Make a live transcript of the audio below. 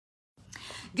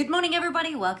Good morning,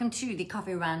 everybody. Welcome to the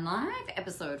Coffee Run Live,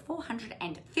 episode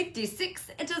 456.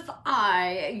 It is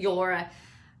I, your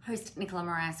host, Nicola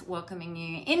Moras, welcoming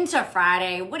you into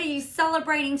Friday. What are you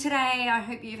celebrating today? I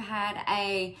hope you've had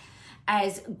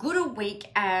as good a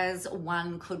week as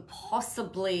one could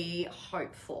possibly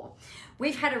hope for.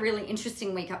 We've had a really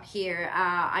interesting week up here.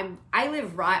 I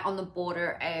live right on the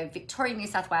border of Victoria, New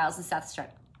South Wales, and South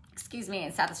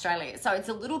Australia. So it's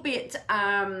a little bit,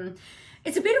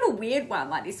 it's a bit of a weird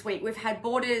one. Like this week, we've had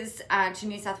borders to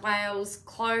New South Wales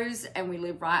close, and we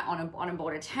live right on a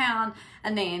border town,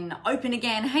 and then open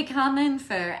again. Hey, Carmen,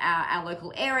 for our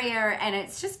local area, and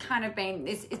it's just kind of been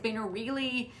it's been a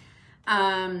really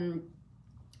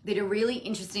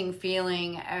interesting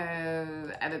feeling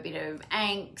of a bit of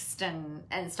angst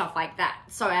and stuff like that.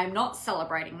 So I'm not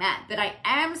celebrating that, but I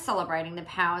am celebrating the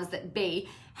powers that be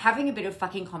having a bit of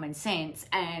fucking common sense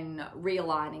and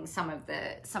realigning some of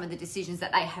the decisions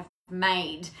that they have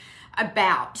made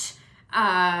about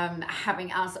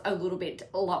having us a little bit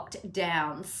locked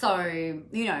down. So,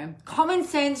 common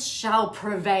sense shall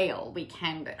prevail. We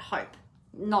can but hope.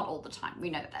 Not all the time. We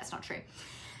know that that's not true.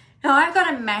 Now, I've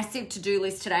got a massive to-do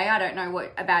list today. I don't know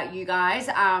what about you guys.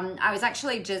 I was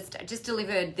actually just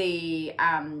delivered the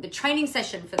training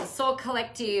session for the SOAR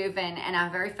Collective and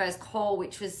our very first call,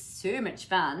 which was so much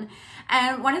fun.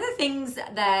 And one of the things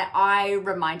that I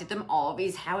reminded them of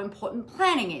is how important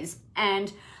planning is.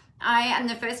 And I am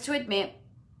the first to admit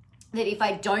that if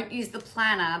I don't use the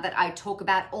planner that I talk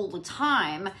about all the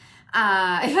time, when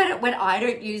I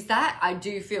don't use that, I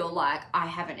do feel like I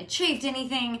haven't achieved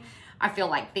anything. I feel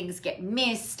like things get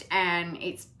missed, and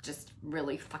it's just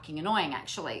really fucking annoying,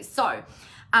 actually. So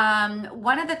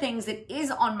one of the things that is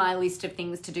on my list of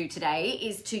things to do today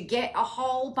is to get a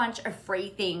whole bunch of free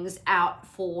things out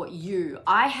for you.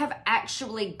 I have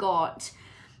actually got,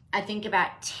 I think,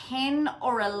 about 10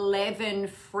 or 11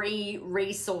 free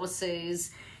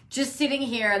resources just sitting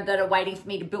here that are waiting for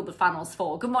me to build the funnels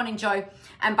for. Good morning, Joe.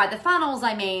 And by the funnels,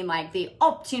 I mean like the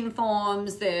opt-in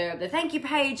forms, the thank you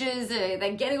pages,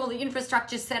 then getting all the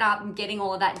infrastructure set up and getting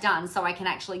all of that done so I can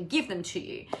actually give them to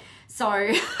you. So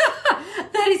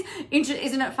that is interesting.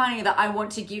 Isn't it funny that I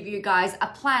want to give you guys a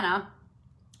planner,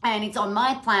 and it's on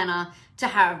my planner to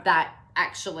have that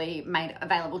actually made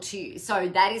available to you. So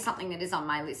that is something that is on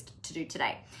my list to do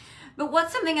today. But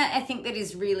what's something I think that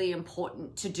is really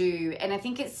important to do, and I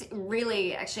think it's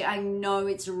really, actually, I know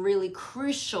it's really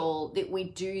crucial that we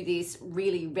do this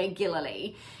really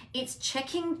regularly, it's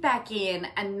checking back in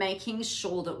and making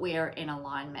sure that we're in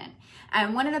alignment.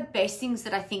 And one of the best things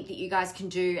that I think that you guys can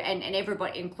do, and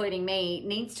everybody, including me,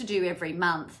 needs to do every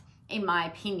month, in my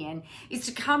opinion, is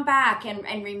to come back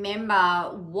and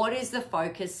remember what is the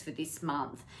focus for this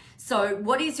month. So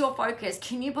what is your focus?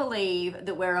 Can you believe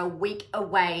that we're a week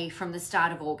away from the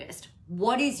start of August?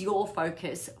 What is your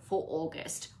focus for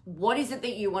August? What is it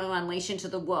that you want to unleash into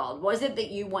the world? What is it that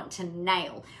you want to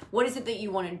nail? What is it that you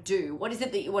want to do? What is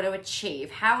it that you want to achieve?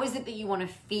 How is it that you want to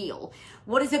feel?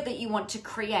 What is it that you want to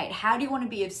create? How do you want to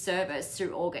be of service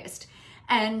through August?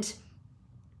 And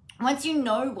once you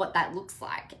know what that looks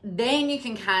like, then you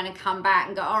can kind of come back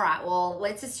and go, all right, well,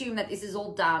 let's assume that this is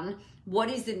all done.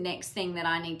 What is the next thing that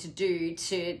I need to do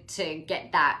to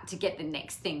get the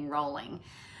next thing rolling?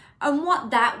 And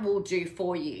what that will do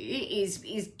for you is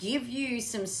give you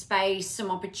some space,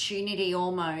 some opportunity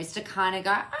almost to kind of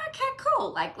go, okay,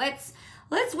 cool. Like, let's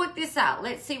work this out.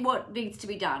 Let's see what needs to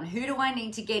be done. Who do I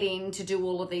need to get in to do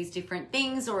all of these different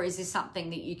things? Or is this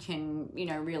something that you can,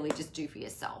 really just do for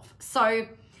yourself? So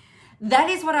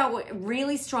that is what I would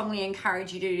really strongly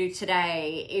encourage you to do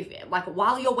today,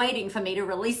 while you're waiting for me to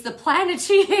release the planner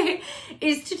to you,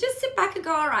 is to just sit back and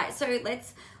go, all right, so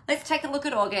let's take a look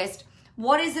at August.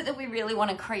 What is it that we really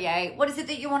want to create? What is it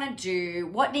that you want to do?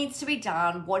 What needs to be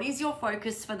done? What is your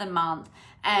focus for the month?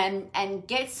 And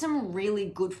get some really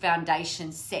good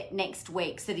foundations set next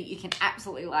week so that you can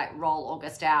absolutely roll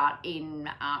August out in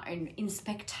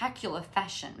spectacular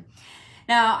fashion.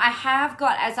 Now, I have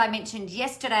got, as I mentioned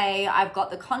yesterday, I've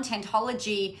got the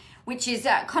Contentology, which is,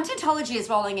 Contentology is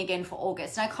rolling again for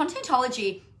August. Now,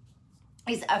 Contentology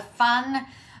is a fun,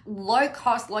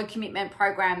 low-cost, low-commitment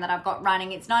program that I've got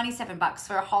running. It's $97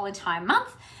 for a whole entire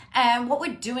month. And what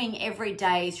we're doing every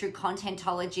day through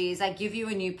Contentology is I give you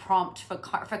a new prompt for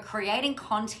creating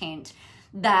content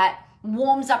that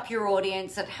warms up your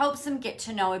audience, that helps them get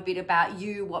to know a bit about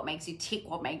you, what makes you tick,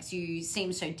 what makes you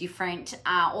seem so different,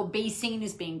 or be seen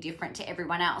as being different to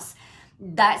everyone else.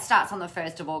 That starts on the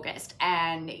 1st of August,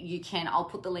 and I'll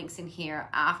put the links in here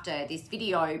after this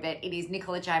video, but it is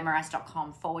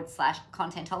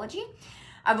nicolajmoras.com/contentology.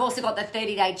 I've also got the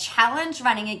 30-day challenge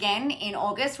running again in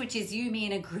August, which is you, me,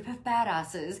 and a group of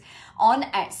badasses on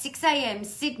at 6 a.m.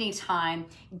 Sydney time,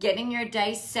 getting your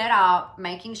day set up,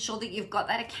 making sure that you've got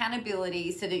that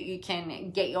accountability so that you can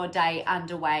get your day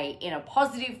underway in a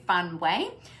positive, fun way,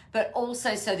 but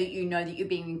also so that you know that you're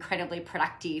being incredibly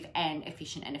productive and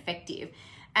efficient and effective.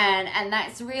 And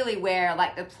that's really where,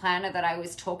 like the planner that I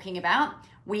was talking about,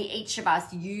 we each of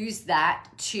us use that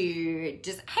to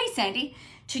just, hey Sandy,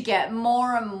 to get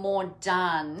more and more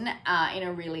done in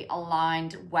a really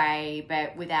aligned way,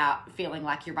 but without feeling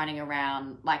like you're running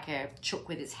around like a chook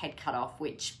with his head cut off,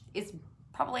 which is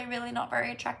probably really not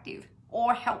very attractive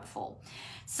or helpful.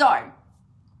 So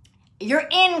you're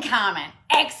in, Carmen.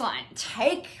 Excellent.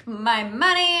 Take my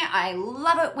money. I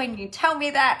love it when you tell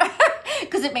me that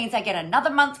because it means I get another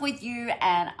month with you,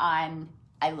 and I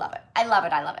love it. I love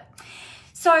it. I love it.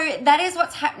 So that is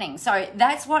what's happening. So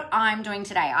that's what I'm doing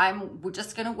today. We're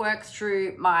just going to work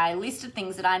through my list of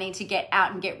things that I need to get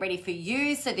out and get ready for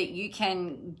you so that you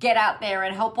can get out there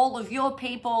and help all of your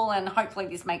people. And hopefully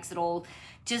this makes it all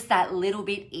just that little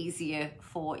bit easier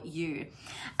for you.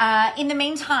 In the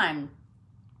meantime,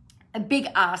 a big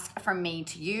ask from me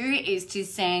to you is to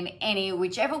send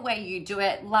whichever way you do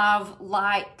it, love,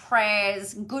 light,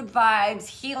 prayers, good vibes,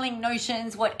 healing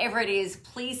notions, whatever it is,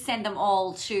 please send them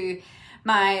all to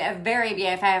my very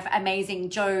BFF, amazing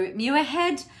Jo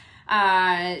Muirhead.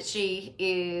 She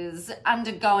is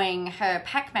undergoing her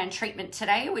Pac-Man treatment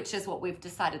today, which is what we've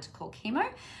decided to call chemo.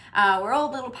 Where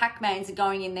all little Pac-Mans are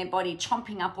going in their body,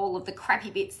 chomping up all of the crappy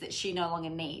bits that she no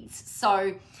longer needs.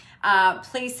 So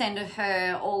please send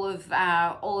her all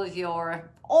of your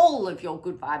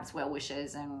good vibes, well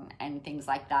wishes, and things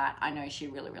like that. I know she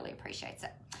really, really appreciates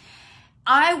it.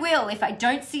 I will, if I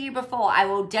don't see you before, I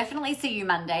will definitely see you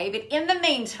Monday. But in the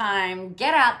meantime,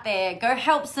 get out there, go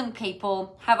help some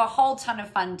people, have a whole ton of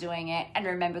fun doing it. And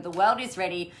remember, the world is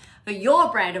ready for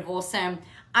your brand of awesome.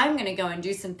 I'm going to go and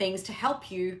do some things to help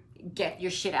you get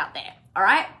your shit out there. All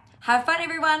right? Have fun,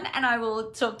 everyone, and I will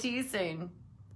talk to you soon.